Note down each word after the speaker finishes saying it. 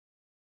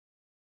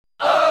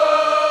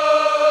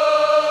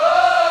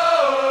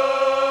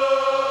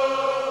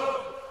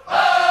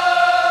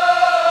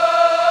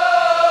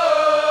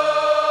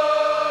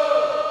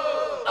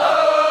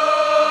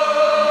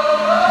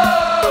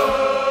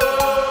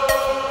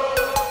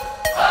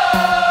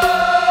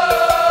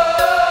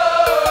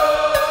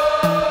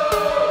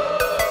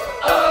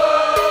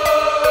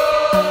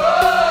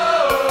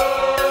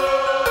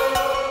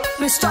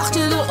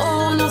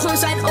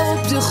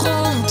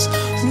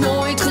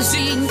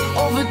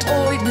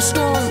het ooit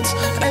bestond.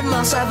 Een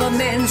massa van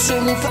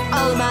mensen roepen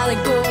allemaal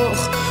in koor.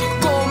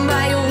 Kom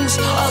bij ons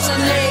als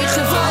een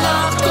leger van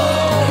 8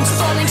 komt.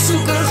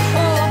 Spanningszoeker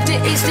op de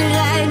eerste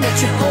rij. Met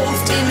je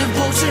hoofd in de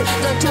boksen,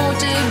 dat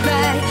hoort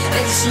erbij.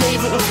 Het is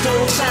leven of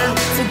doodgaan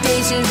voor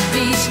deze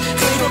beat.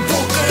 Geef een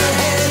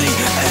Pokkeherrie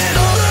en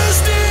alles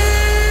dicht.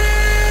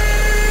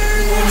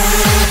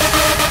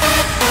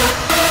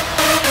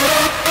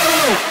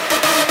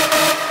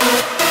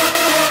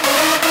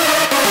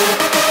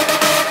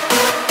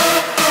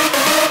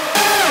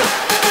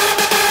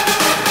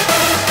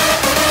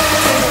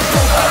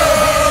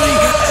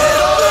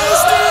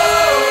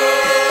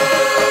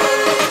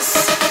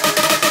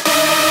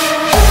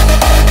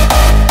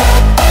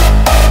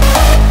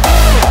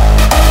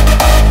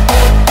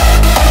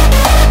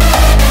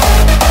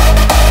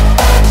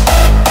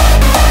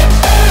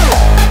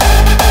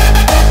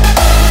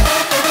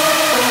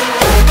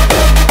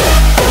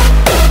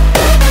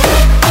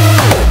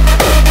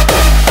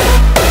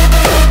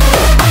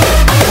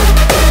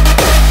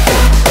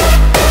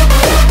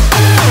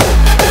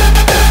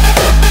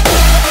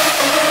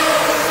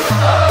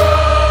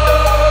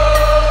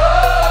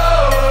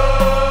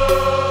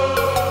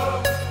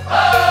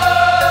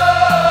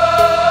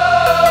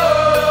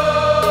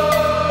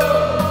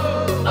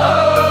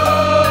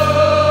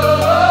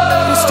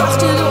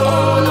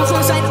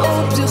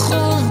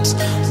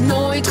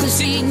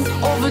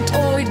 Of het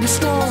ooit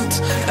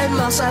bestond. Een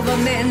massa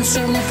van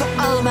mensen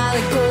roepen allemaal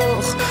in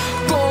koor.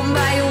 Kom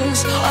bij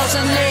ons als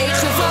een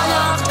leger van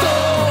 8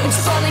 komt.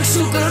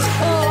 Spanningszoeker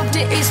op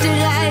de eerste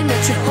rij.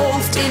 Met je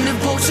hoofd in de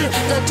boksen,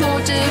 dat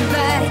hoort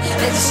erbij.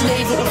 Het is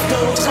leven of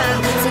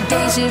doodgaan voor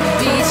deze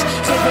beat.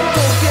 Geef een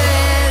Pokkeherrie.